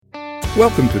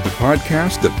Welcome to the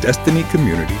podcast of Destiny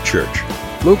Community Church,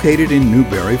 located in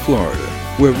Newberry, Florida,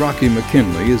 where Rocky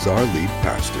McKinley is our lead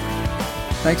pastor.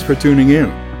 Thanks for tuning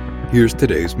in. Here's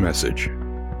today's message.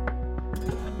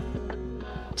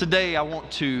 Today I want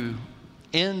to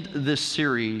end this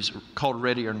series called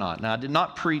Ready or Not. Now, I did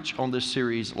not preach on this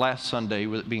series last Sunday,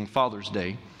 with it being Father's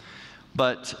Day,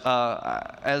 but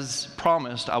as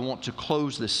promised, I want to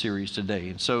close this series today.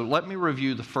 And so let me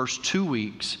review the first 2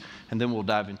 weeks, and then we'll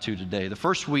dive into today. The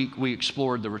first week, we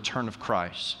explored the return of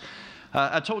Christ.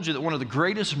 I told you that one of the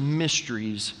greatest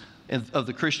mysteries of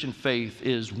the Christian faith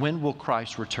is, when will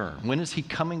Christ return? When is he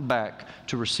coming back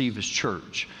to receive his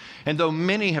church? And though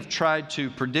many have tried to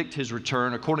predict his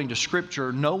return, according to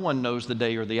Scripture, no one knows the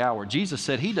day or the hour. Jesus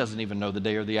said he doesn't even know the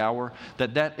day or the hour,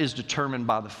 that is determined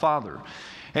by the Father.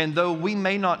 And though we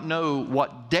may not know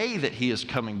what day that he is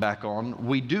coming back on,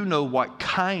 we do know what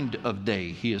kind of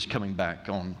day he is coming back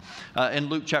on. In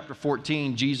Luke chapter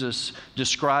 14, Jesus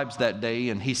describes that day,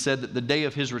 and he said that the day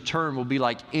of his return will be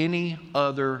like any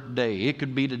other day. It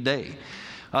could be today.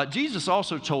 Jesus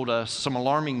also told us some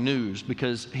alarming news,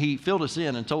 because he filled us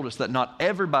in and told us that not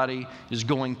everybody is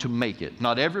going to make it.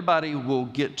 Not everybody will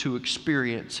get to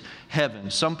experience heaven.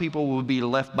 Some people will be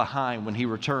left behind when he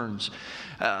returns.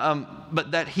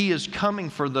 But that he is coming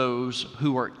for those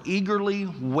who are eagerly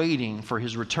waiting for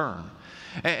his return.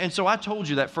 And so I told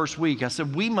you that first week, I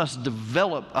said we must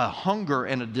develop a hunger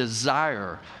and a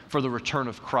desire for the return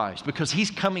of Christ, because he's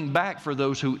coming back for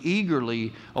those who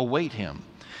eagerly await him.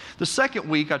 The second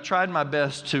week, I tried my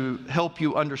best to help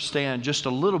you understand just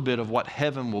a little bit of what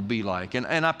heaven will be like. And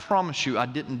I promise you, I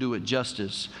didn't do it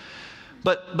justice.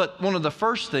 But one of the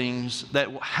first things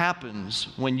that happens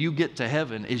when you get to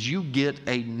heaven is you get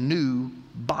a new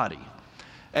body.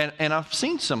 And I've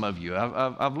seen some of you.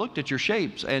 I've looked at your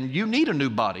shapes, and you need a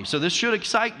new body. So this should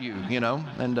excite you,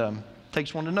 and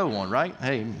takes one to know one, right?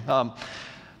 Hey,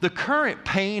 the current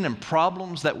pain and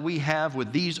problems that we have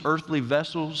with these earthly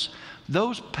vessels,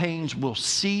 those pains will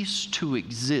cease to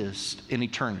exist in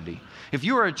eternity. If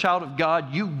you are a child of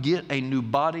God, you get a new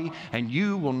body, and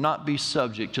you will not be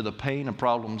subject to the pain and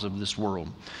problems of this world.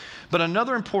 But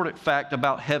another important fact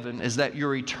about heaven is that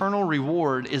your eternal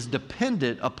reward is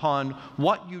dependent upon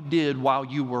what you did while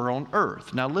you were on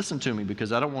earth. Now listen to me,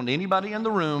 because I don't want anybody in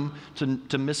the room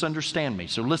to misunderstand me.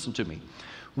 So listen to me.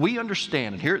 We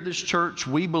understand, and here at this church,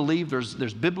 we believe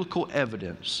there's biblical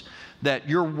evidence that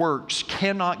your works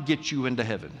cannot get you into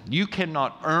heaven. You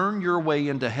cannot earn your way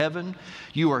into heaven.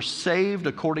 You are saved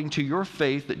according to your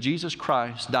faith that Jesus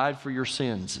Christ died for your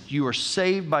sins. You are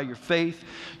saved by your faith.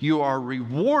 You are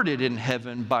rewarded in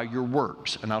heaven by your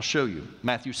works. And I'll show you.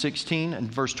 Matthew 16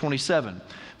 and verse 27.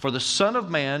 For the Son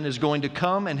of Man is going to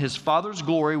come in his Father's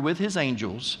glory with his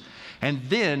angels, and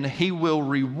then he will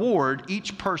reward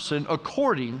each person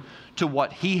according to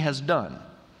what he has done.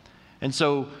 And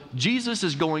so Jesus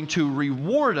is going to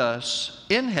reward us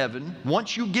in heaven.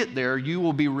 Once you get there, you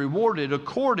will be rewarded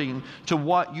according to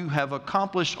what you have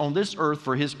accomplished on this earth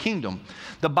for his kingdom.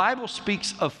 The Bible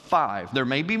speaks of 5. There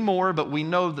may be more, but we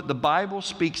know that the Bible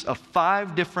speaks of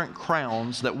 5 different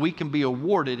crowns that we can be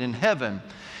awarded in heaven.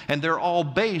 And they're all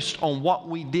based on what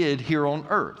we did here on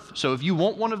earth. So if you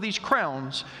want one of these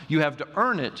crowns, you have to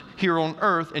earn it here on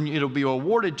earth, and it'll be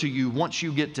awarded to you once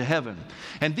you get to heaven.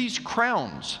 And these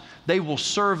crowns, they will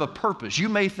serve a purpose. You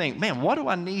may think, man, what do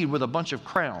I need with a bunch of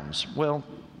crowns? Well,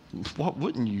 what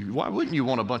wouldn't you? Why wouldn't you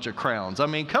want a bunch of crowns? I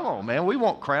mean, come on, man. We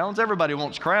want crowns. Everybody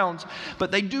wants crowns.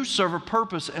 But they do serve a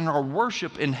purpose in our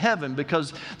worship in heaven,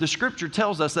 because the Scripture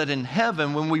tells us that in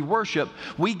heaven, when we worship,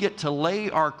 we get to lay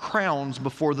our crowns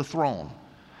before the throne.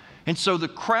 And so the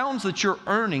crowns that you're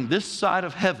earning this side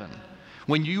of heaven,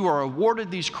 when you are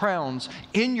awarded these crowns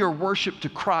in your worship to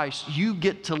Christ, you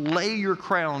get to lay your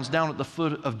crowns down at the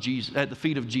foot of Jesus, at the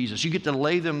feet of Jesus. You get to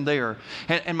lay them there.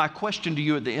 And my question to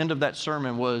you at the end of that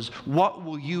sermon was, what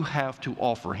will you have to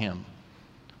offer him?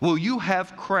 Will you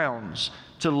have crowns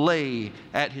to lay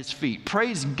at his feet?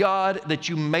 Praise God that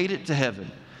you made it to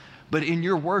heaven. But in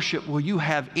your worship, will you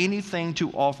have anything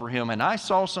to offer him? And I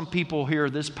saw some people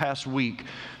here this past week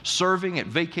serving at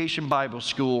Vacation Bible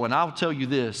School, and I'll tell you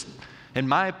this. In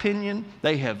my opinion,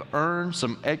 they have earned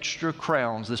some extra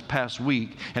crowns this past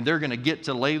week, and they're going to get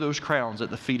to lay those crowns at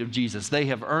the feet of Jesus. They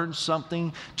have earned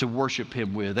something to worship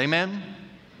him with. Amen?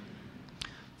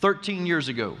 13 years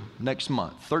ago next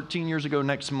month,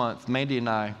 Mandy and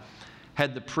I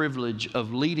had the privilege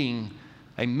of leading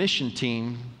a mission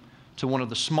team to one of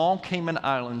the small Cayman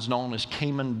Islands known as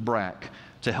Cayman Brac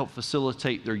to help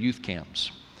facilitate their youth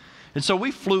camps. And so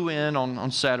we flew in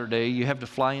on Saturday. You have to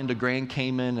fly into Grand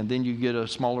Cayman, and then you get a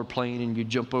smaller plane and you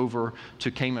jump over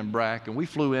to Cayman Brac. And we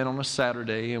flew in on a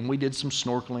Saturday, and we did some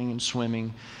snorkeling and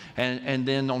swimming. And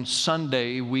then on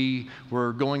Sunday, we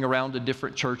were going around to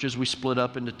different churches. We split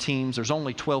up into teams. There's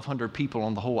only 1,200 people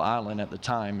on the whole island at the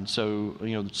time. And so,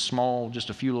 small, just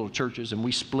a few little churches. And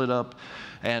we split up,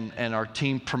 and our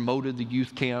team promoted the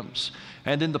youth camps.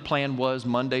 And then the plan was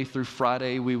Monday through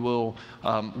Friday, we will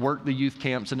work the youth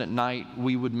camps. And at night,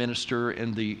 we would minister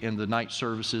in the night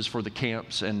services for the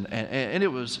camps. And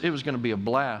it was going to be a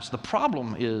blast. The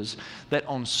problem is that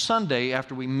on Sunday,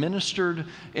 after we ministered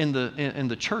in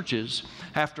the churches,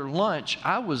 after lunch,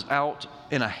 I was out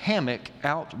in a hammock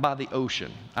out by the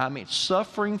ocean. I mean,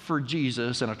 suffering for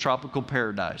Jesus in a tropical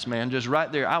paradise, man. Just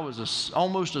right there, I was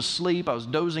almost asleep. I was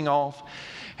dozing off.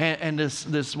 And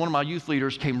this one of my youth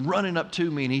leaders came running up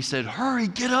to me, and he said, "Hurry,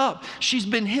 get up. She's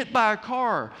been hit by a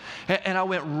car." And I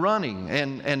went running,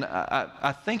 and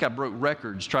I think I broke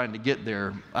records trying to get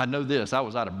there. I know this. I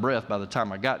was out of breath by the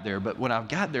time I got there. But when I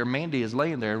got there, Mandy is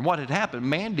laying there. And what had happened,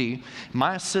 Mandy,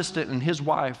 my assistant, and his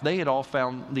wife, they had all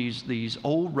found these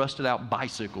old rusted out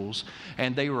bicycles,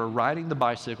 and they were riding the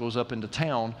bicycles up into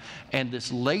town. And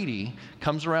this lady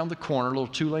comes around the corner, a little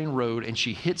 2-lane road, and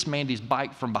she hits Mandy's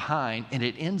bike from behind, and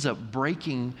it ends up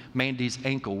breaking Mandy's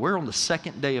ankle. We're on the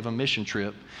second day of a mission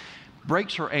trip.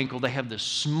 Breaks her ankle. They have this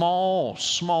small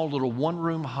little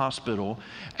one-room hospital,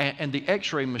 and the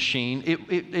x-ray machine,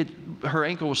 her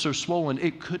ankle was so swollen,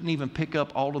 it couldn't even pick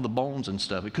up all of the bones and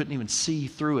stuff. It couldn't even see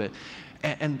through it.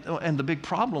 And the big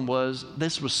problem was,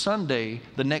 this was Sunday.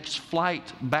 The next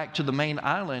flight back to the main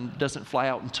island doesn't fly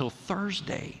out until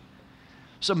Thursday.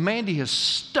 So Mandy is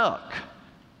stuck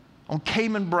on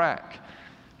Cayman Brac.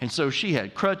 And so she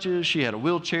had crutches, she had a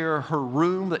wheelchair. Her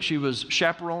room that she was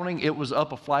chaperoning, it was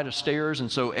up a flight of stairs.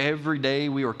 And so every day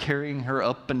we were carrying her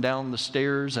up and down the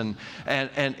stairs. And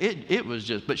it was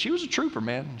just, but she was a trooper,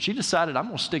 man. She decided, I'm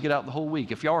going to stick it out the whole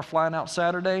week. If y'all are flying out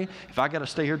Saturday, if I got to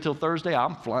stay here till Thursday,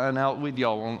 I'm flying out with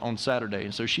y'all on Saturday.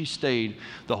 And so she stayed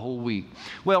the whole week.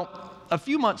 Well, a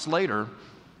few months later,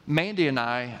 Mandy and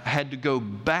I had to go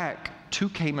back to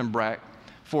Cayman Brac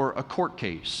for a court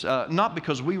case. Not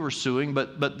because we were suing,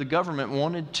 but the government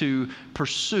wanted to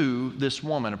pursue this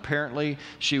woman. Apparently,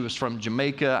 she was from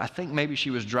Jamaica. I think maybe she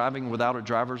was driving without a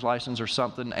driver's license or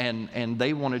something, and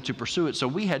they wanted to pursue it. So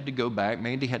we had to go back.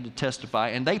 Mandy had to testify,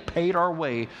 and they paid our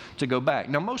way to go back.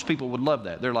 Now, most people would love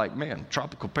that. They're like, man,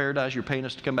 tropical paradise, you're paying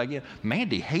us to come back in.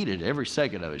 Mandy hated every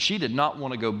second of it. She did not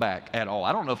want to go back at all.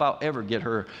 I don't know if I'll ever get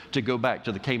her to go back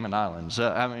to the Cayman Islands.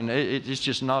 I mean, it's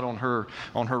just not on her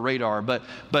radar.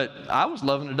 But I was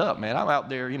loving it up, man. I'm out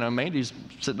there, Mandy's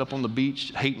sitting up on the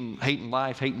beach, hating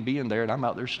life, hating being there, and I'm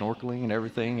out there snorkeling and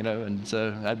everything, And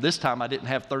so at this time, I didn't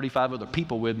have 35 other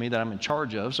people with me that I'm in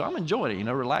charge of, so I'm enjoying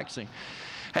it, relaxing.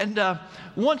 And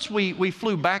once we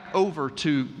flew back over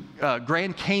to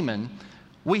Grand Cayman,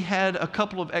 we had a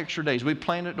couple of extra days. We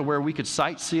planned it to where we could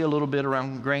sightsee a little bit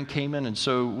around Grand Cayman, and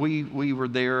so we were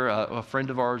there. A friend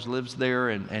of ours lives there,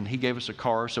 and he gave us a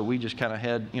car, so we just kind of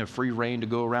had free reign to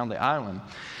go around the island.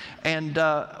 And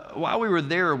while we were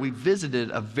there, we visited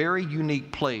a very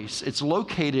unique place. It's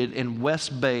located in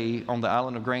West Bay on the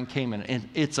island of Grand Cayman, and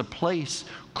it's a place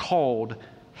called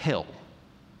Hell.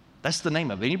 That's the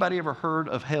name of it. Anybody ever heard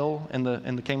of Hell in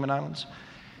the Cayman Islands?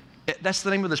 That's the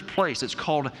name of this place. It's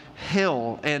called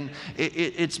Hell, and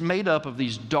it's made up of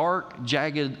these dark,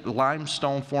 jagged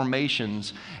limestone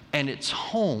formations, and it's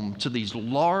home to these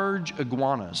large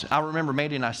iguanas. I remember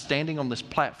Mandy and I standing on this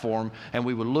platform, and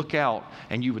we would look out,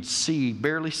 and you would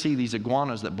barely see these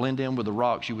iguanas that blend in with the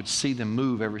rocks. You would see them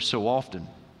move every so often.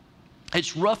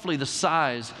 It's roughly the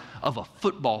size of a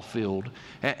football field,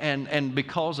 and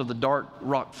because of the dark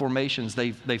rock formations,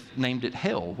 they've named it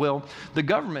Hell. Well, the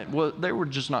government, they were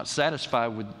just not satisfied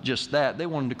with just that. They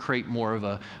wanted to create more of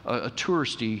a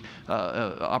touristy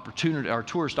opportunity, or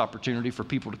tourist opportunity for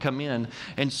people to come in.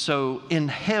 And so in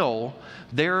Hell,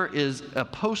 there is a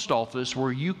post office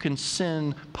where you can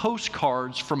send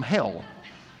postcards from Hell.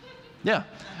 Yeah.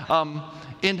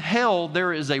 In Hell,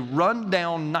 there is a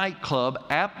rundown nightclub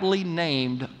aptly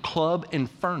named Club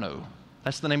Inferno.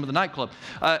 That's the name of the nightclub.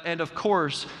 And of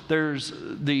course, there's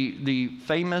the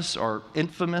famous or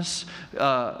infamous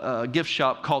gift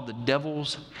shop called the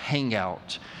Devil's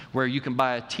Hangout, where you can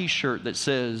buy a t-shirt that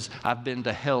says, "I've been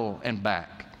to hell and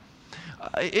back."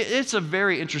 It's a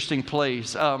very interesting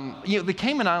place. The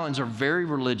Cayman Islands are very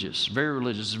religious,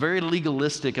 very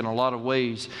legalistic in a lot of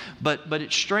ways. But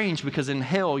it's strange because in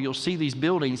hell, you'll see these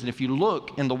buildings, and if you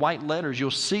look in the white letters, you'll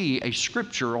see a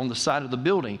scripture on the side of the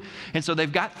building. And so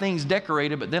they've got things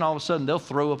decorated, but then all of a sudden they'll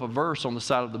throw up a verse on the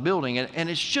side of the building. And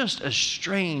it's just a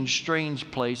strange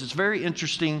place. It's very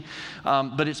interesting,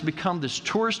 but it's become this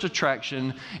tourist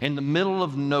attraction in the middle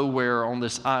of nowhere on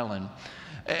this island.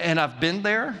 And I've been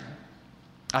there.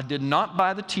 I did not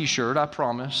buy the t-shirt, I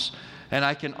promise. And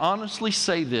I can honestly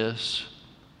say this,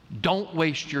 don't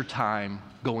waste your time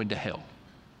going to hell.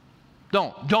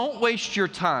 Don't waste your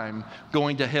time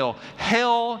going to hell.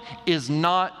 Hell is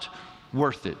not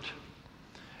worth it.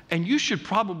 And you should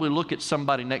probably look at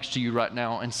somebody next to you right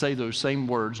now and say those same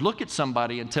words. Look at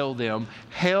somebody and tell them,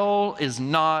 hell is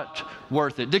not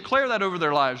worth it. Declare that over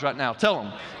their lives right now. Tell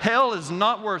them, hell is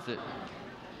not worth it.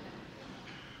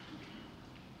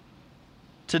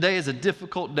 Today is a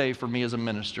difficult day for me as a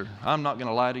minister. I'm not going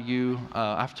to lie to you.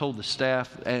 I've told the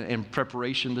staff in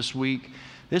preparation this week,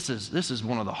 this is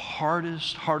one of the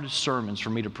hardest sermons for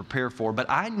me to prepare for. But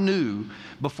I knew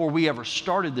before we ever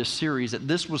started this series that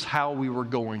this was how we were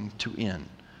going to end.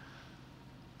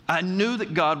 I knew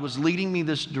that God was leading me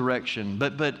this direction.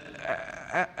 But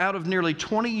out of nearly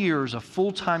 20 years of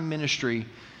full-time ministry,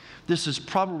 this is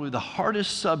probably the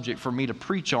hardest subject for me to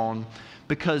preach on,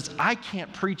 because I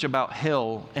can't preach about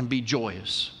hell and be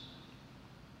joyous.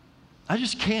 I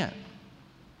just can't.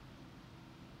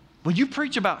 When you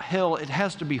preach about hell, it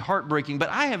has to be heartbreaking. But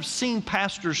I have seen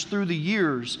pastors through the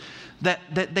years that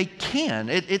they can.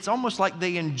 It's almost like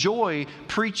they enjoy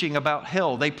preaching about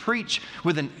hell. They preach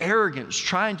with an arrogance,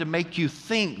 trying to make you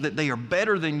think that they are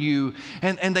better than you.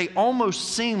 And they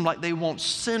almost seem like they want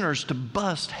sinners to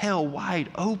bust hell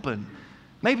wide open.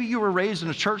 Maybe you were raised in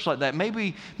a church like that.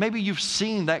 Maybe you've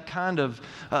seen that kind of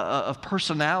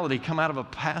personality come out of a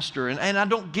pastor. And I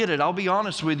don't get it, I'll be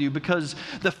honest with you, because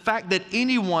the fact that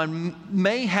anyone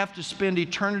may have to spend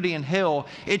eternity in hell,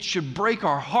 it should break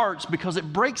our hearts because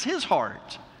it breaks His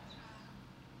heart.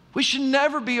 We should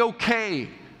never be okay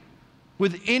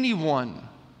with anyone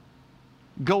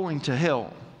going to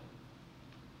hell.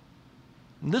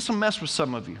 And this will mess with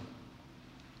some of you,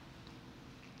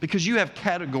 because you have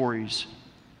categories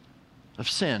of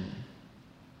sin.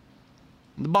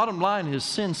 And the bottom line is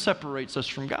sin separates us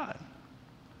from God.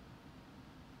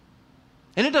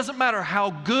 And it doesn't matter how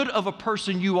good of a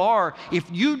person you are if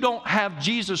you don't have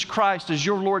Jesus Christ as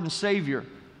your Lord and Savior.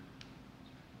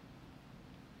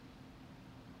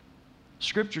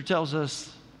 Scripture tells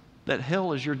us that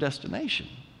hell is your destination.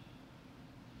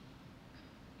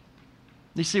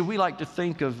 You see, we like to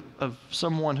think of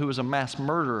someone who is a mass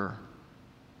murderer,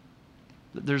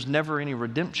 that there's never any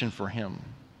redemption for him,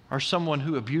 or someone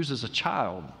who abuses a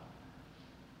child.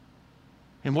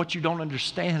 And what you don't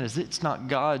understand is it's not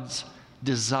God's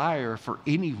desire for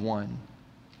anyone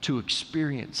to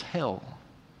experience hell.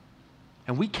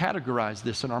 And we categorize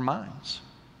this in our minds.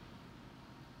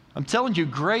 I'm telling you,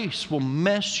 grace will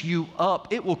mess you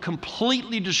up. It will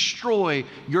completely destroy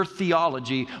your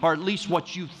theology, or at least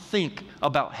what you think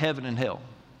about heaven and hell.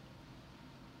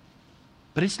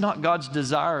 But it's not God's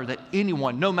desire that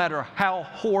anyone, no matter how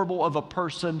horrible of a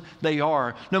person they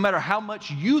are, no matter how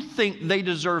much you think they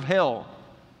deserve hell,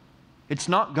 it's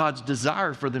not God's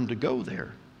desire for them to go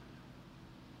there.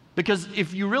 Because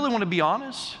if you really want to be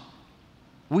honest,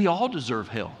 we all deserve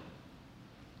hell.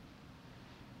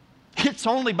 It's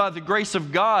only by the grace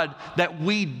of God that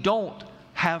we don't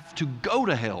have to go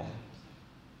to hell.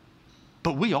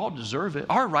 But we all deserve it.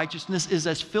 Our righteousness is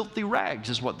as filthy rags,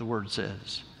 is what the Word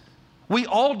says. We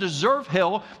all deserve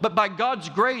hell, but by God's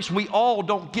grace, we all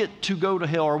don't get to go to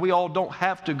hell, or we all don't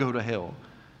have to go to hell.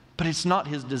 But it's not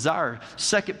His desire.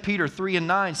 2 Peter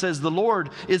 3:9 says the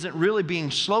Lord isn't really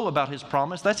being slow about His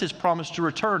promise. That's His promise to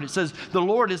return. It says the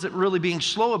Lord isn't really being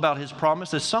slow about His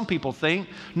promise, as some people think.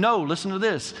 No, listen to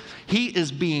this. He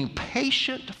is being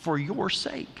patient for your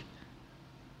sake.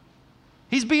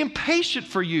 He's being patient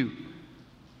for you.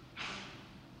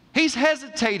 He's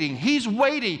hesitating. He's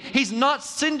waiting. He's not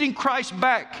sending Christ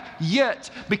back yet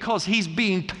because He's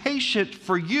being patient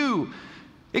for you.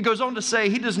 It goes on to say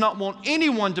He does not want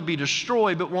anyone to be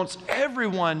destroyed, but wants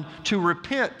everyone to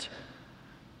repent.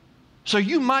 So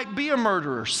you might be a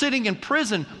murderer sitting in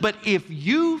prison, but if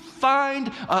you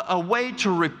find a way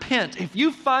to repent, if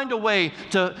you find a way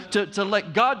to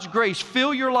let God's grace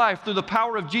fill your life through the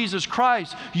power of Jesus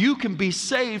Christ, you can be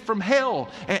saved from hell.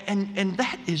 And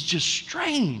that is just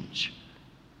strange.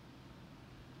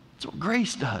 That's what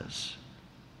grace does.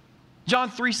 John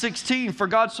 3:16, for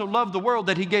God so loved the world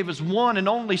that he gave his one and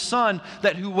only Son,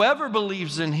 that whoever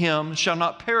believes in him shall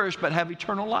not perish but have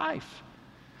eternal life.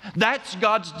 That's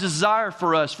God's desire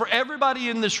for us, for everybody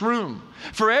in this room,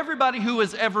 for everybody who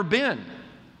has ever been,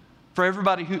 for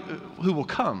everybody who will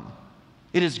come.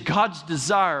 It is God's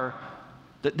desire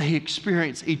that they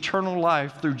experience eternal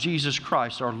life through Jesus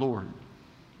Christ our Lord.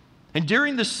 And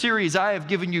during this series, I have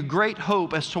given you great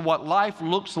hope as to what life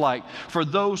looks like for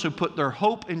those who put their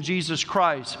hope in Jesus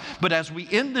Christ. But as we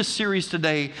end this series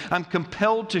today, I'm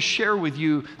compelled to share with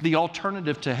you the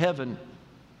alternative to heaven.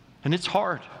 And it's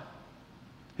hard.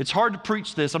 It's hard to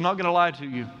preach this, I'm not going to lie to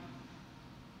you.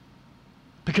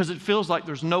 Because it feels like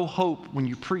there's no hope when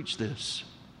you preach this.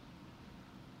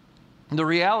 And the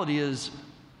reality is,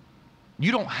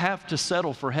 you don't have to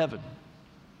settle for heaven.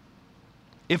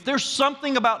 If there's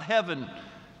something about heaven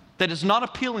that is not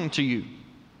appealing to you,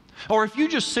 or if you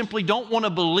just simply don't want to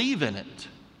believe in it,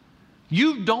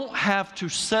 you don't have to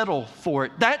settle for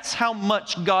it. That's how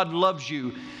much God loves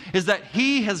you, is that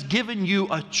He has given you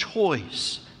a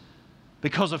choice.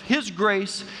 Because of His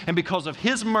grace and because of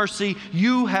His mercy,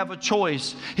 you have a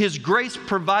choice. His grace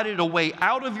provided a way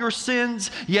out of your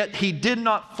sins, yet He did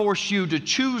not force you to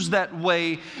choose that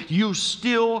way. You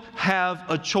still have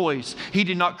a choice. He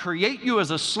did not create you as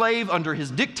a slave under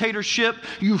His dictatorship.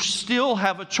 You still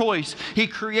have a choice. He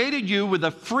created you with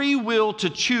a free will to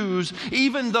choose,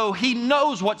 even though He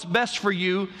knows what's best for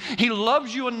you. He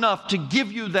loves you enough to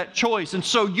give you that choice, and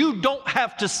so you don't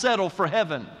have to settle for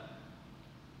heaven.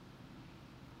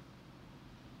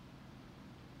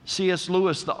 C.S.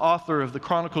 Lewis, the author of the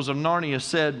Chronicles of Narnia,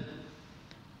 said,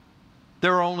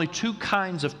 there are only two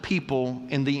kinds of people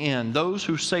in the end. Those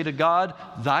who say to God,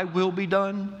 thy will be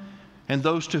done, and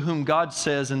those to whom God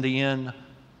says in the end,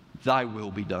 thy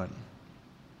will be done.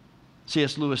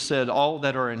 C.S. Lewis said, all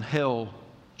that are in hell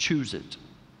choose it.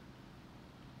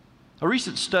 A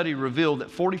recent study revealed that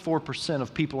 44%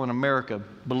 of people in America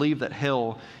believe that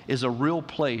hell is a real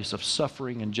place of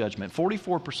suffering and judgment.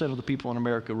 44% of the people in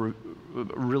America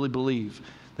really believe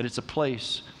that it's a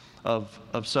place of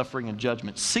suffering and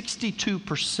judgment.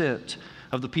 62%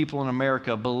 of the people in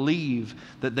America believe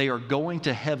that they are going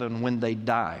to heaven when they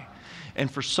die.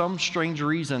 And for some strange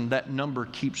reason, that number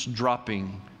keeps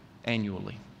dropping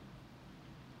annually.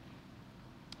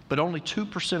 But only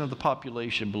 2% of the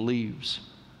population believes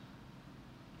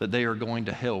that they are going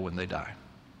to hell when they die.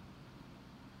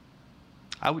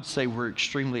 I would say we're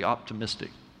extremely optimistic.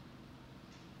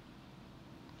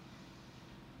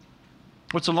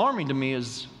 What's alarming to me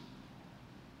is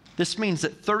this means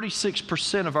that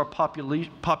 36% of our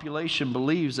population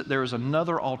believes that there is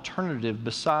another alternative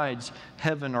besides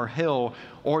heaven or hell,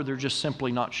 or they're just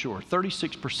simply not sure.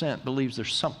 36% believes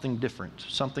there's something different,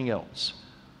 something else.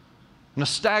 And a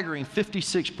staggering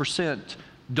 56%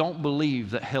 don't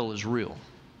believe that hell is real.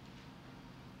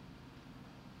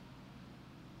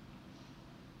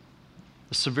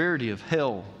 The severity of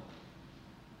hell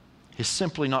is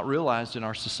simply not realized in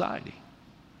our society.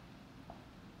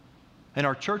 And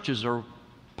our churches are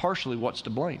partially what's to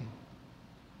blame.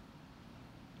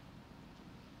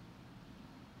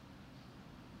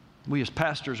 We as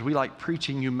pastors, we like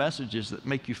preaching you messages that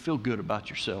make you feel good about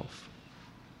yourself.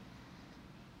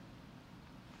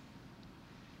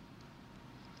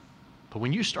 But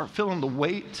when you start feeling the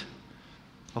weight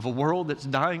of a world that's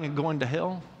dying and going to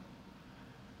hell,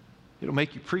 it'll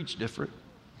make you preach different.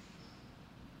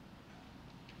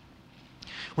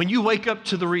 When you wake up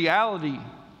to the reality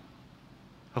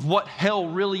of what hell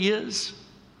really is,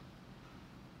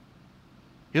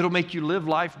 it'll make you live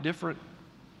life different.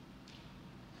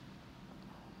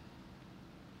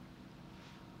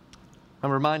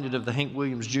 I'm reminded of the Hank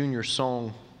Williams Jr.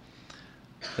 song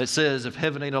that says, if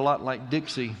heaven ain't a lot like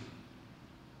Dixie,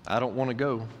 I don't want to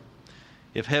go.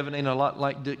 If heaven ain't a lot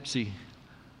like Dixie,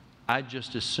 I'd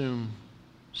just as soon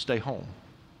stay home.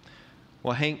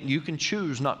 Well, Hank, you can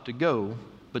choose not to go,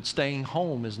 but staying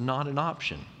home is not an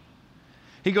option.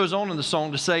 He goes on in the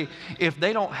song to say, if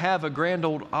they don't have a Grand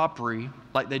Ole Opry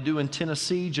like they do in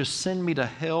Tennessee, just send me to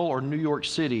hell or New York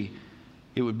City.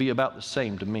 It would be about the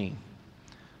same to me.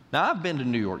 Now, I've been to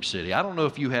New York City. I don't know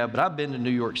if you have, but I've been to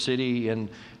New York City, and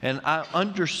I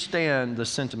understand the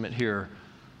sentiment here,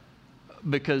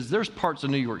 because there's parts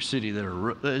of New York City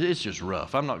that it's just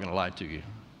rough. I'm not going to lie to you.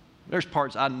 There's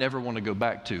parts I never want to go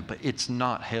back to, but it's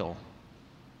not hell.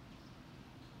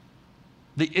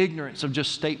 The ignorance of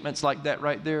just statements like that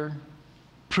right there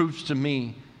proves to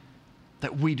me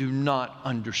that we do not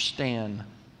understand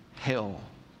hell.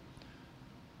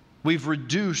 We've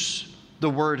reduced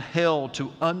the word hell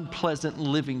to unpleasant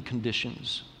living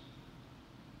conditions.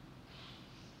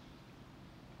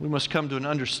 We must come to an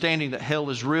understanding that hell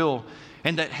is real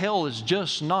and that hell is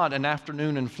just not an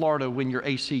afternoon in Florida when your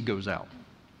AC goes out.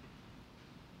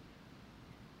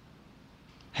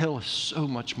 Hell is so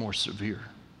much more severe.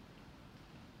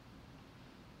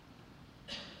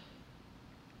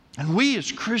 And we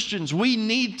as Christians, we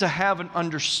need to have an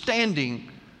understanding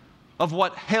of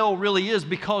what hell really is,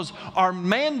 because our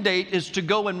mandate is to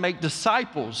go and make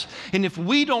disciples. And if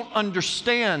we don't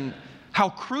understand how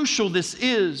crucial this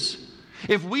is,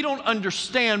 if we don't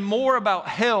understand more about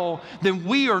hell, then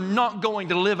we are not going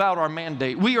to live out our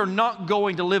mandate. We are not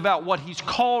going to live out what He's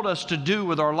called us to do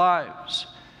with our lives.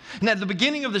 And at the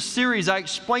beginning of the series, I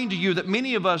explained to you that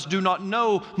many of us do not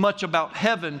know much about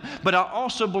heaven, but I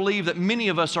also believe that many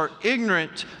of us are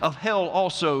ignorant of hell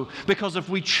also, because if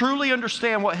we truly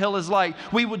understand what hell is like,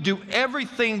 we would do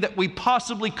everything that we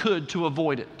possibly could to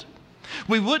avoid it.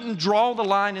 We wouldn't draw the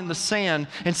line in the sand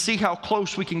and see how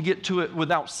close we can get to it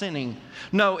without sinning.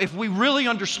 No, if we really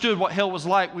understood what hell was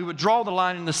like, we would draw the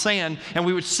line in the sand and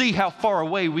we would see how far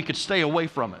away we could stay away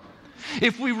from it.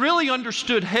 If we really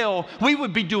understood hell, we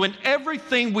would be doing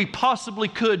everything we possibly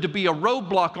could to be a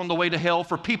roadblock on the way to hell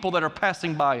for people that are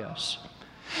passing by us.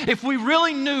 If we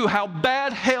really knew how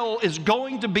bad hell is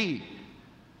going to be,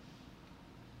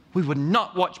 we would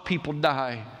not watch people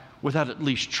die without at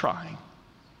least trying.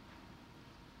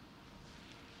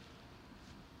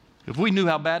 If we knew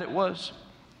how bad it was,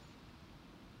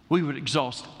 we would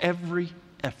exhaust every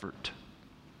effort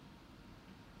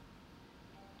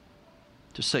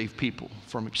to save people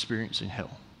from experiencing hell.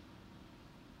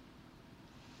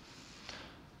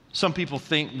 Some people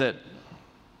think that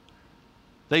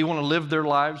they want to live their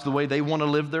lives the way they want to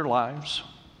live their lives,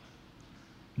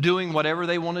 doing whatever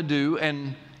they want to do,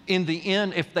 and in the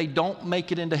end, if they don't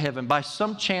make it into heaven, by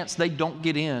some chance they don't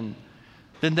get in,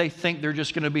 then they think they're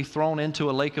just going to be thrown into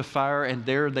a lake of fire, and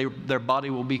their body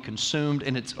will be consumed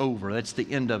and it's over. That's the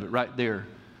end of it right there.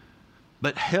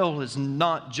 But hell is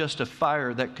not just a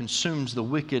fire that consumes the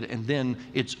wicked and then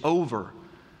it's over.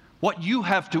 What you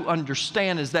have to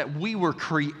understand is that we were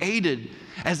created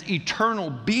as eternal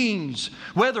beings.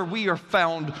 Whether we are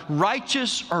found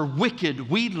righteous or wicked,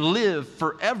 we live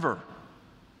forever.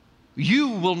 You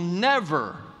will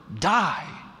never die.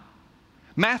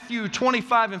 Matthew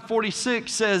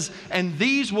 25:46 says, "And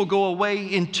these will go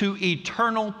away into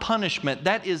eternal punishment."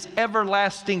 That is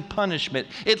everlasting punishment.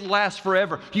 It lasts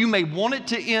forever. You may want it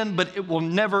to end, but it will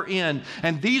never end.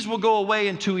 "And these will go away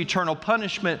into eternal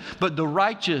punishment, but the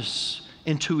righteous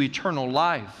into eternal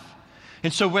life."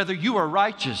 And so whether you are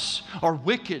righteous or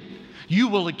wicked, you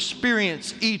will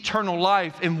experience eternal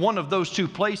life in one of those two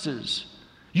places.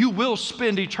 You will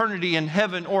spend eternity in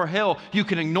heaven or hell. You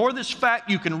can ignore this fact,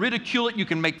 you can ridicule it, you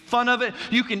can make fun of it,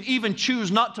 you can even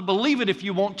choose not to believe it if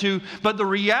you want to, but the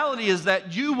reality is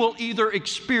that you will either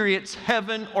experience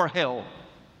heaven or hell.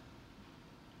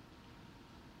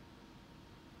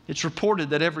 It's reported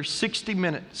that every 60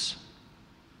 minutes,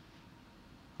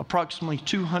 approximately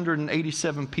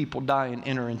 287 people die and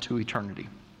enter into eternity.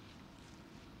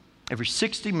 Every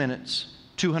 60 minutes,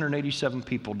 287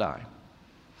 people die.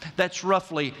 That's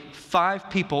roughly 5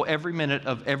 people every minute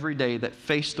of every day that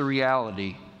face the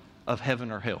reality of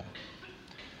heaven or hell.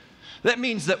 That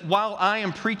means that while I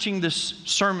am preaching this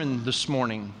sermon this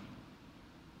morning,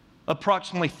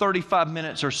 approximately 35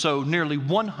 minutes or so, nearly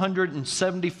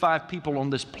 175 people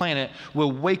on this planet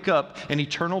will wake up in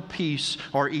eternal peace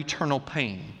or eternal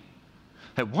pain.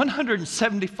 At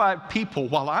 175 people,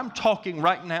 while I'm talking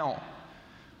right now,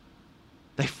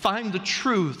 they find the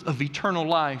truth of eternal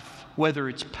life, whether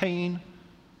it's pain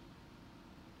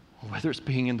or whether it's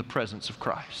being in the presence of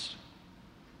Christ.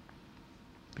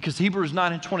 Because Hebrews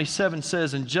 9:27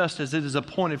 says, "And just as it is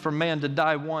appointed for man to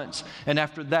die once, and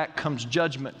after that comes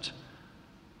judgment,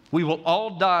 we will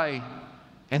all die,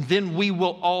 and then we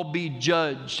will all be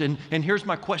judged." And here's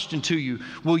my question to you.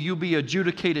 Will you be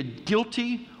adjudicated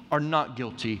guilty or not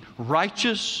guilty?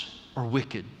 Righteous or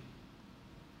wicked?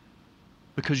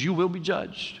 Because you will be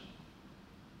judged.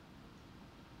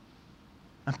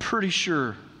 I'm pretty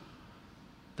sure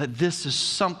that this is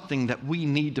something that we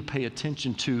need to pay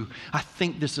attention to. I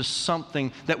think this is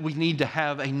something that we need to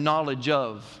have a knowledge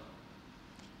of.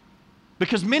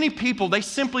 Because many people, they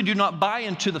simply do not buy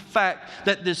into the fact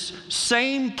that this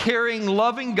same caring,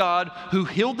 loving God who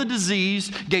healed the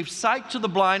disease, gave sight to the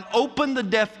blind, opened the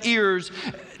deaf ears,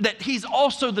 that He's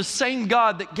also the same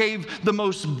God that gave the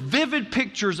most vivid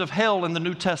pictures of hell in the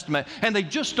New Testament. And they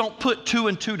just don't put 2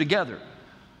 and 2 together.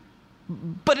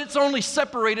 But it's only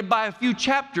separated by a few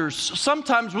chapters,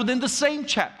 sometimes within the same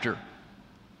chapter.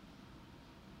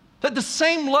 That the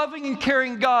same loving and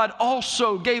caring God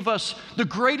also gave us the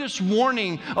greatest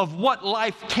warning of what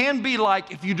life can be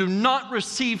like if you do not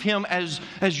receive Him as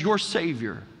your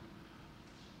Savior.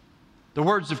 The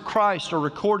words of Christ are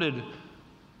recorded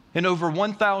in over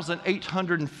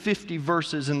 1,850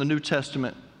 verses in the New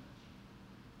Testament.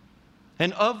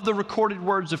 And of the recorded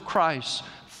words of Christ,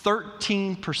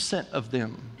 13% of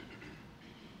them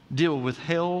deal with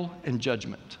hell and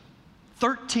judgment.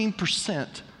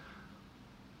 13%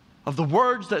 of the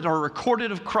words that are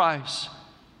recorded of Christ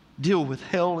deal with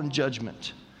hell and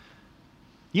judgment.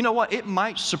 You know what? It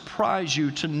might surprise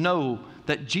you to know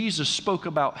that Jesus spoke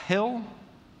about hell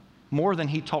more than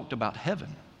He talked about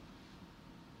heaven.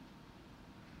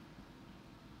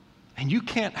 And you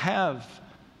can't have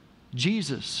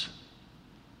Jesus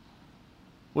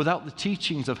without the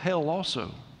teachings of hell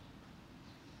also.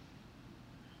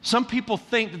 Some people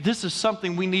think that this is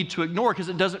something we need to ignore because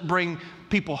it doesn't bring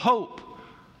people hope.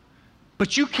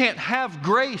 But you can't have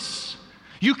grace,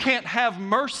 you can't have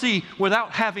mercy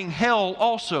without having hell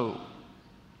also.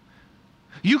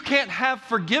 You can't have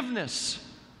forgiveness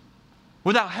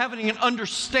without having an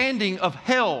understanding of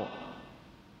hell.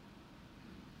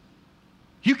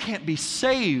 You can't be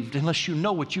saved unless you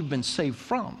know what you've been saved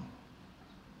from.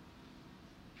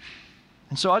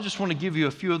 And so I just want to give you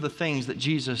a few of the things that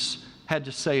Jesus had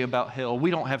to say about hell.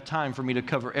 We don't have time for me to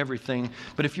cover everything,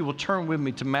 but if you will turn with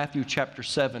me to Matthew chapter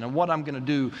 7. And what I'm going to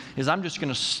do is I'm just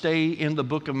going to stay in the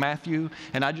book of Matthew,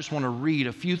 and I just want to read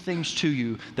a few things to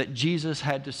you that Jesus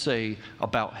had to say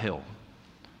about hell.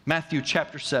 Matthew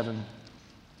chapter 7.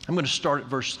 I'm going to start at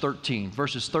verses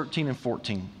 13 and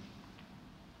 14.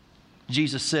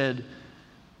 Jesus said,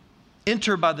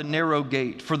 "Enter by the narrow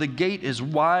gate, for the gate is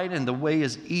wide and the way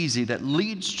is easy that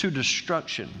leads to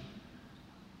destruction.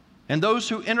 And those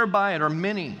who enter by it are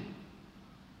many.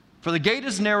 For the gate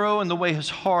is narrow and the way is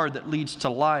hard that leads to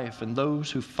life, and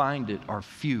those who find it are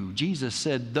few." Jesus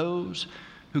said those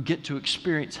who get to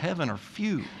experience heaven are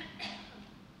few.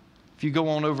 If you go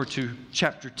on over to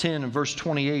chapter 10 and verse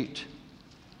 28,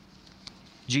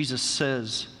 Jesus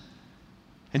says,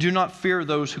 "And do not fear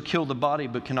those who kill the body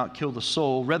but cannot kill the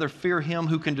soul. Rather fear Him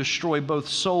who can destroy both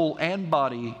soul and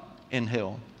body in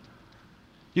hell."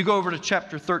 You go over to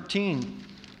chapter 13,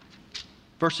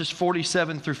 verses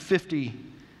 47 through 50.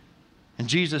 And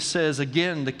Jesus says,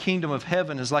 "Again, the kingdom of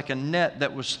heaven is like a net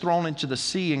that was thrown into the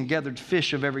sea and gathered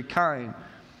fish of every kind.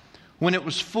 When it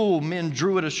was full, men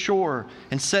drew it ashore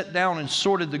and sat down and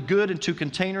sorted the good into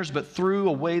containers, but threw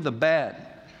away the bad.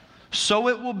 So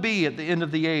it will be at the end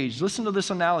of the age." Listen to this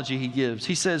analogy he gives.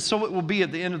 He says, "So it will be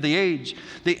at the end of the age.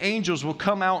 The angels will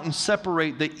come out and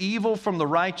separate the evil from the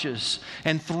righteous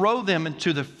and throw them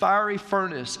into the fiery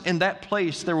furnace. In that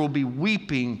place there will be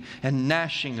weeping and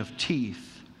gnashing of teeth."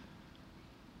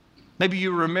 Maybe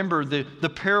you remember the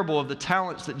parable of the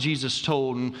talents that Jesus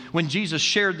told. And when Jesus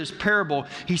shared this parable,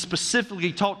 He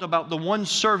specifically talked about the one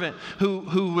servant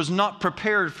who was not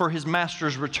prepared for his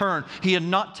master's return. He had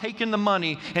not taken the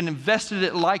money and invested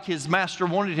it like his master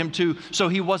wanted him to, so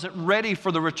he wasn't ready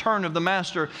for the return of the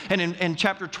master. And in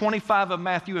chapter 25 of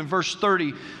Matthew, in verse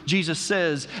 30, Jesus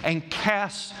says, "And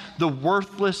cast the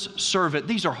worthless servant."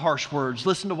 These are harsh words.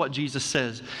 Listen to what Jesus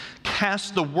says.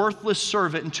 "Cast the worthless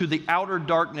servant into the outer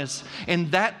darkness. In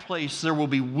that place there will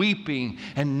be weeping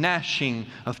and gnashing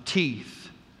of teeth."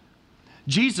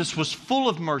 Jesus was full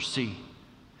of mercy.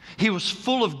 He was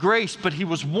full of grace, but He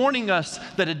was warning us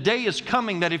that a day is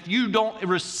coming that if you don't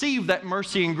receive that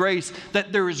mercy and grace,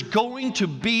 that there is going to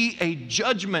be a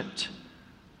judgment.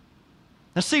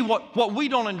 Now see, what we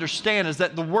don't understand is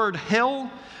that the word hell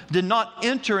did not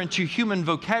enter into human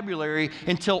vocabulary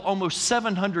until almost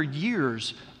 700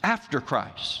 years after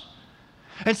Christ.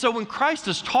 And so when Christ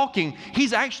is talking,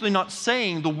 He's actually not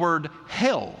saying the word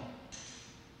hell.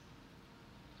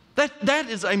 That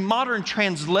is a modern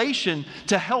translation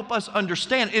to help us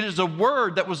understand. It is a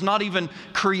word that was not even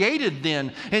created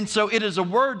then. And so it is a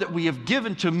word that we have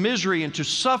given to misery and to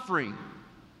suffering.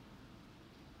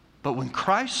 But when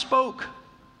Christ spoke,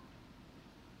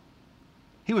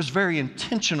 He was very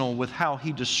intentional with how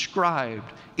He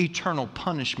described eternal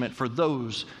punishment for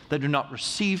those that do not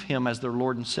receive Him as their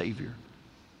Lord and Savior.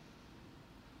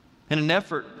 In an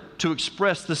effort to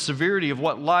express the severity of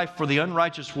what life for the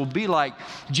unrighteous will be like,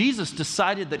 Jesus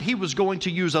decided that He was going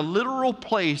to use a literal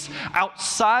place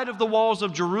outside of the walls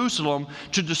of Jerusalem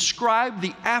to describe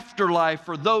the afterlife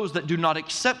for those that do not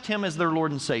accept Him as their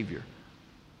Lord and Savior.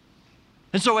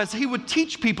 And so as He would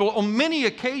teach people on many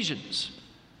occasions,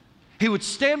 He would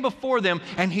stand before them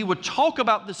and he would talk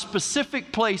about this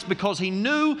specific place because he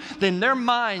knew that in their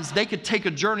minds they could take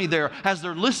a journey there. As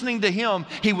they're listening to him,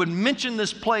 he would mention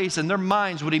this place and their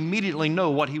minds would immediately know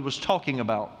what he was talking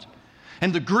about.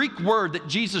 And the Greek word that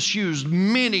Jesus used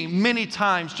many, many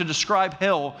times to describe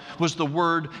hell was the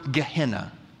word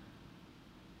Gehenna.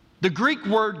 The Greek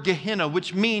word Gehenna,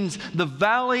 which means the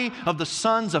valley of the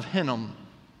sons of Hinnom.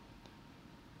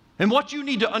 And what you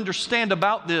need to understand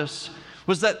about this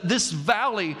was that this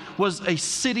valley was a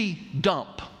city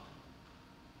dump.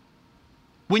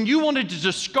 When you wanted to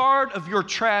discard of your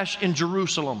trash in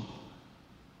Jerusalem,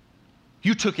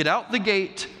 you took it out the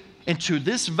gate into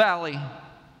this valley,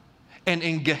 and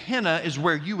in Gehenna is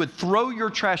where you would throw your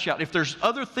trash out. If there's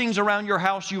other things around your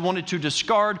house you wanted to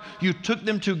discard, you took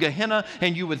them to Gehenna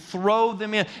and you would throw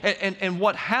them in. And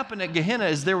what happened at Gehenna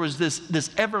is there was this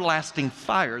everlasting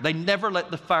fire. They never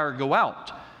let the fire go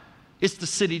out. It's the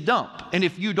city dump. And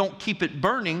if you don't keep it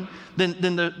burning, then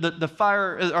the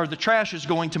fire or the trash is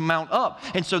going to mount up.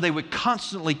 And so they would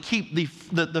constantly keep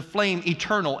the flame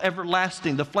eternal,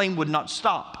 everlasting. The flame would not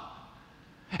stop.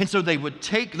 And so they would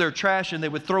take their trash and they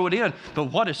would throw it in. But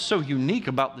what is so unique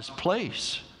about this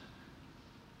place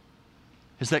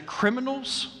is that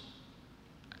criminals,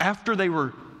 after they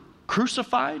were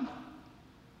crucified,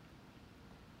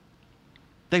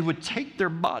 they would take their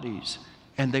bodies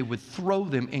and they would throw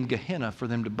them in Gehenna for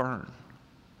them to burn.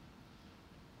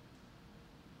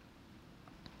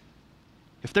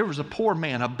 If there was a poor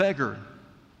man, a beggar,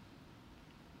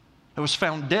 that was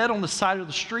found dead on the side of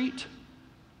the street,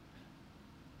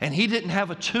 and he didn't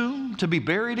have a tomb to be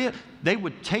buried in, they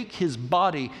would take his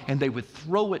body and they would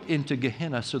throw it into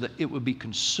Gehenna so that it would be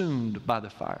consumed by the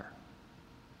fire.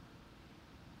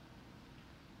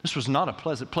 This was not a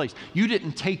pleasant place. You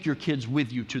didn't take your kids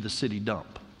with you to the city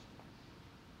dump.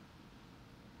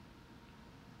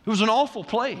 It was an awful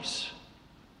place.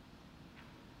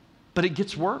 But it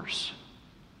gets worse.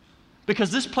 Because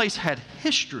this place had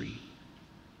history.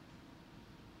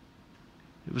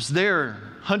 It was there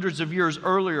hundreds of years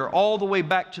earlier, all the way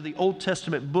back to the Old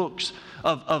Testament books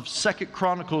of 2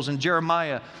 Chronicles and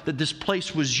Jeremiah, that this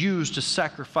place was used to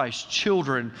sacrifice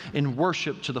children in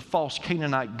worship to the false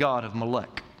Canaanite god of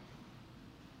Molech.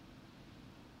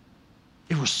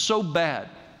 It was so bad.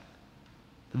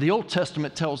 The Old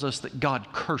Testament tells us that God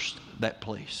cursed that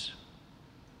place.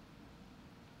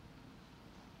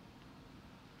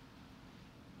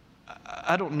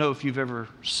 I don't know if you've ever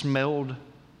smelled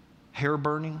hair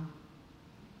burning,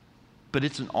 but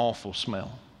it's an awful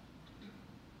smell.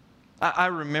 I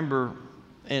remember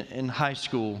in high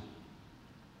school,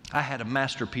 I had a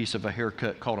masterpiece of a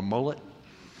haircut called a mullet.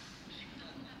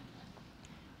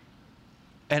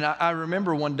 And I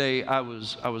remember one day I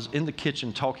was in the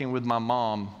kitchen talking with my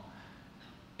mom,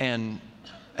 and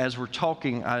as we're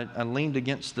talking, I leaned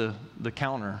against the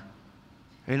counter,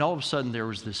 and all of a sudden there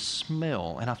was this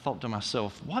smell, and I thought to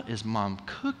myself, what is Mom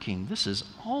cooking? This is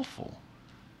awful.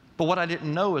 But what I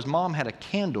didn't know is Mom had a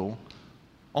candle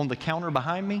on the counter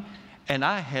behind me, and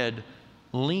I had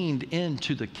leaned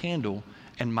into the candle,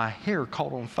 and my hair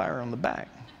caught on fire on the back.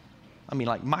 I mean,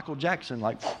 like Michael Jackson,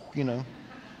 like, you know.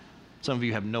 Some of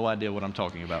you have no idea what I'm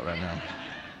talking about right now.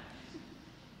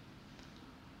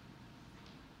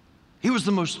 It was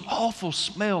the most awful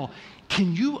smell.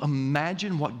 Can you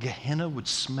imagine what Gehenna would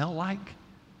smell like?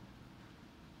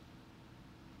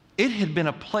 It had been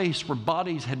a place where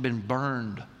bodies had been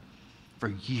burned for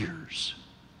years.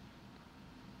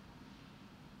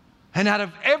 And out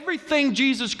of everything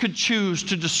Jesus could choose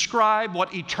to describe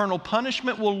what eternal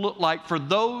punishment will look like for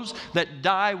those that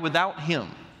die without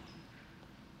Him,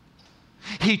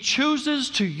 He chooses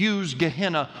to use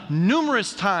Gehenna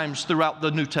numerous times throughout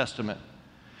the New Testament.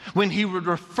 When He would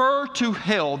refer to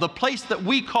hell, the place that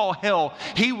we call hell,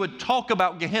 He would talk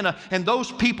about Gehenna, and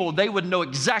those people, they would know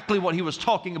exactly what He was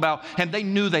talking about, and they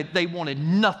knew that they wanted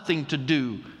nothing to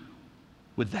do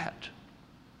with that.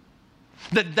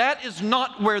 That is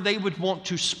not where they would want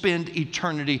to spend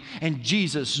eternity, and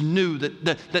Jesus knew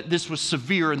that this was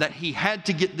severe and that He had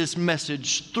to get this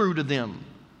message through to them.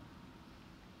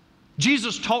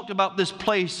 Jesus talked about this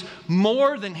place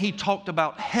more than He talked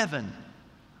about heaven.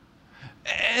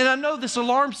 And I know this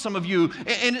alarms some of you,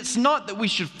 and it's not that we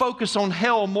should focus on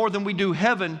hell more than we do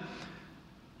heaven,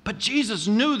 but Jesus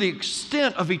knew the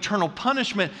extent of eternal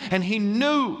punishment, and He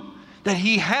knew that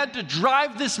He had to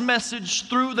drive this message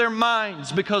through their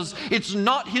minds because it's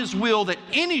not His will that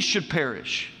any should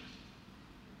perish.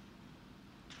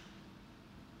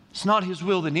 It's not His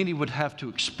will that any would have to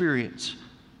experience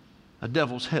a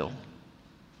devil's hell.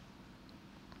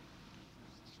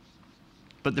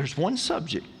 But there's one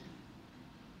subject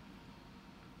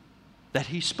that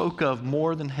he spoke of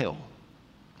more than hell.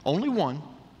 Only one.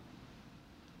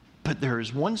 But there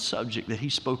is one subject that he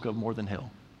spoke of more than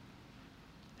hell.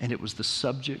 And it was the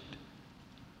subject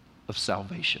of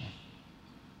salvation.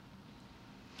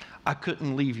 I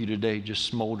couldn't leave you today just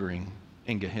smoldering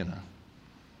in Gehenna.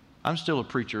 I'm still a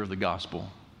preacher of the gospel.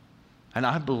 And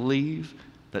I believe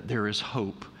that there is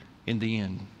hope in the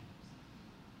end.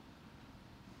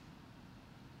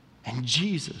 And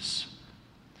Jesus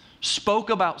spoke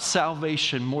about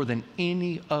salvation more than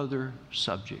any other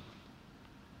subject.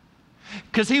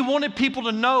 Because he wanted people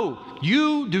to know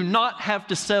you do not have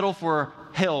to settle for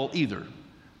hell either.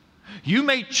 You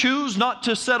may choose not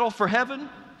to settle for heaven,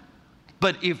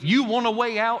 but if you want a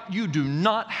way out, you do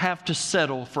not have to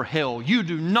settle for hell. You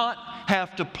do not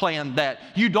have to plan that.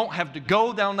 You don't have to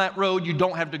go down that road. You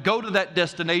don't have to go to that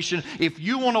destination. If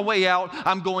you want a way out,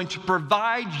 I'm going to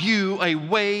provide you a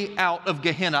way out of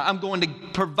Gehenna. I'm going to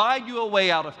provide you a way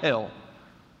out of hell.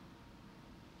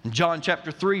 In John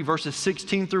chapter 3, verses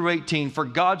 16 through 18, for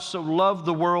God so loved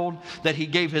the world that he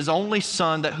gave his only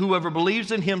Son, that whoever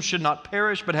believes in him should not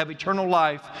perish but have eternal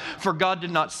life. For God did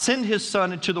not send his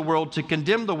Son into the world to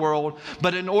condemn the world,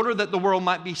 but in order that the world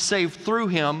might be saved through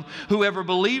him. Whoever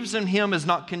believes in him is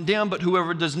not condemned, but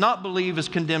whoever does not believe is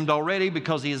condemned already,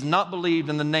 because he has not believed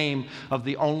in the name of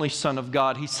the only Son of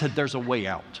God. He said there's a way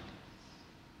out.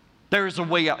 There is a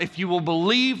way out. If you will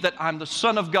believe that I'm the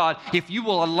Son of God, if you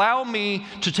will allow me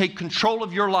to take control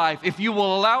of your life, if you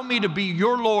will allow me to be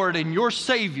your Lord and your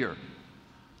Savior,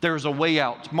 there is a way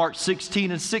out. Mark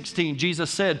 16:16,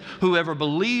 Jesus said, whoever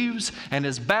believes and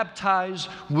is baptized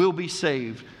will be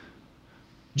saved.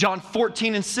 John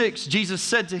 14:6, Jesus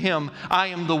said to him, I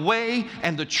am the way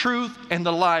and the truth and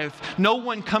the life. No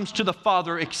one comes to the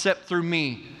Father except through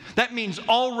me. That means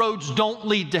all roads don't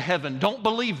lead to heaven. Don't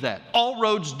believe that. All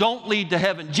roads don't lead to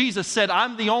heaven. Jesus said,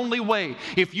 I'm the only way.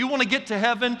 If you want to get to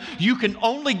heaven, you can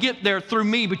only get there through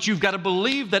me, but you've got to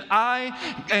believe that I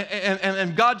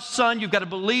am God's Son. You've got to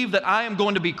believe that I am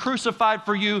going to be crucified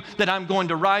for you, that I'm going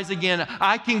to rise again.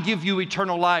 I can give you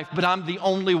eternal life, but I'm the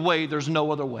only way. There's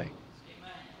no other way.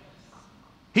 Amen.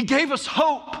 He gave us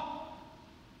hope.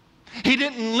 He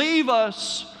didn't leave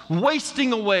us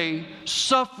wasting away,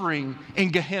 suffering in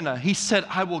Gehenna. He said,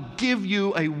 I will give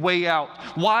you a way out.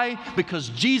 Why? Because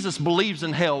Jesus believes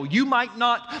in hell. You might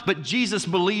not, but Jesus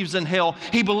believes in hell.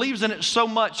 He believes in it so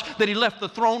much that he left the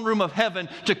throne room of heaven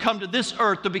to come to this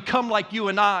earth to become like you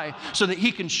and I so that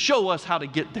he can show us how to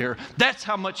get there. That's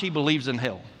how much he believes in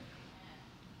hell.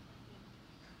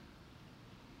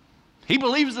 He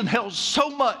believes in hell so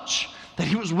much that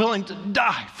he was willing to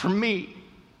die for me.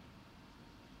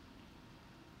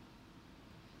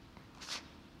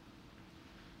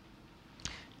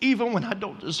 Even when I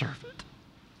don't deserve it.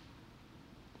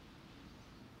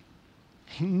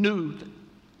 He knew that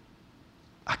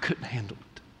I couldn't handle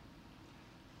it.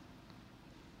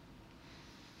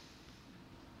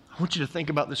 I want you to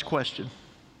think about this question.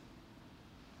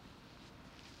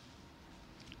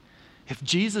 If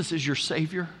Jesus is your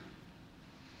Savior,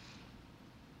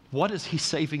 what is he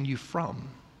saving you from?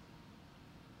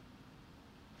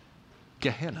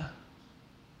 Gehenna.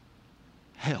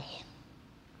 Hell.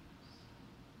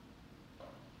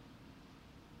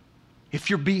 If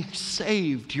you're being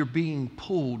saved, you're being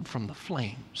pulled from the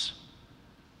flames.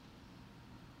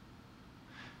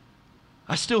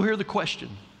 I still hear the question,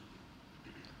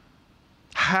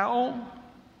 how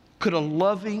could a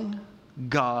loving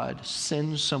God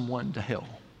send someone to hell?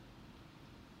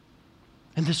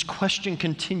 And this question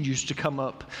continues to come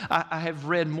up. I have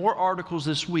read more articles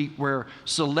this week where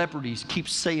celebrities keep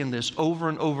saying this over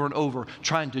and over and over,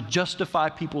 trying to justify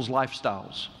people's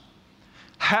lifestyles.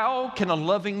 How can a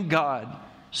loving God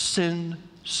send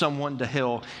someone to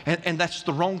hell? And that's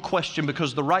the wrong question,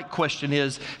 because the right question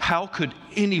is, how could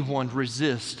anyone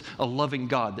resist a loving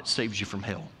God that saves you from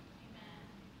hell?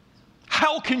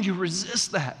 How can you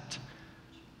resist that?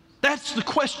 That's the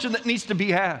question that needs to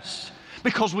be asked.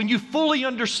 Because when you fully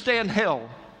understand hell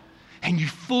and you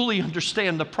fully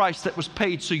understand the price that was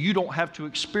paid so you don't have to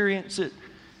experience it,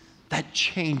 that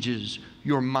changes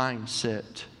your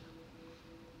mindset.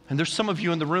 And there's some of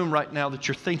you in the room right now that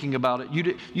you're thinking about it.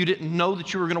 You didn't know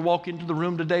that you were going to walk into the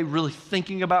room today really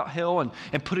thinking about hell and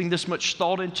putting this much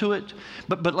thought into it.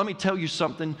 But let me tell you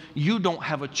something. You don't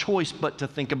have a choice but to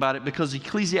think about it, because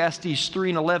Ecclesiastes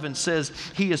 3:11 says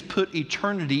he has put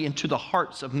eternity into the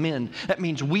hearts of men. That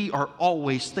means we are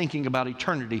always thinking about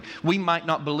eternity. We might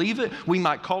not believe it. We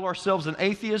might call ourselves an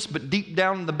atheist, but deep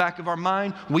down in the back of our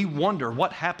mind, we wonder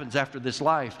what happens after this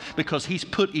life, because he's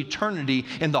put eternity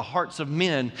in the hearts of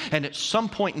men. And at some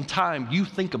point in time, you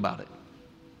think about it.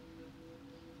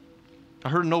 I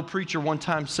heard an old preacher one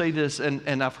time say this,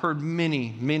 and I've heard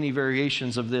many, many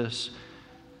variations of this.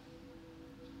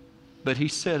 But he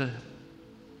said,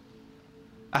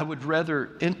 I would rather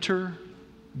enter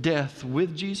death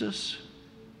with Jesus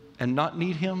and not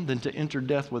need him than to enter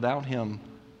death without him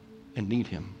and need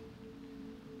him.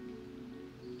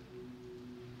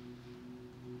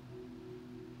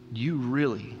 You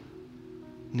really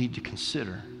need to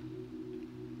consider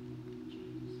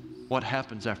what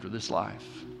happens after this life.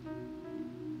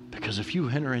 Because if you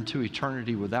enter into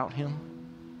eternity without him,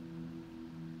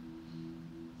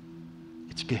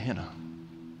 it's Gehenna.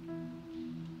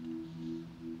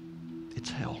 It's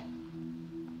hell.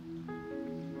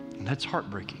 And that's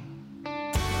heartbreaking.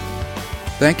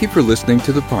 Thank you for listening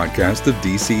to the podcast of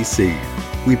DCC.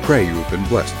 We pray you have been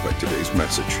blessed by today's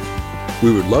message.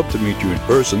 We would love to meet you in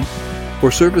person. For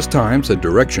service times and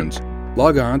directions,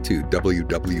 log on to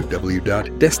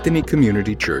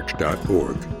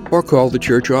www.destinycommunitychurch.org or call the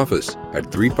church office at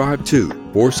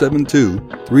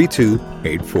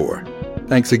 352-472-3284.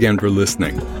 Thanks again for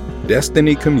listening.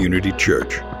 Destiny Community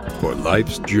Church, for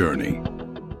life's journey.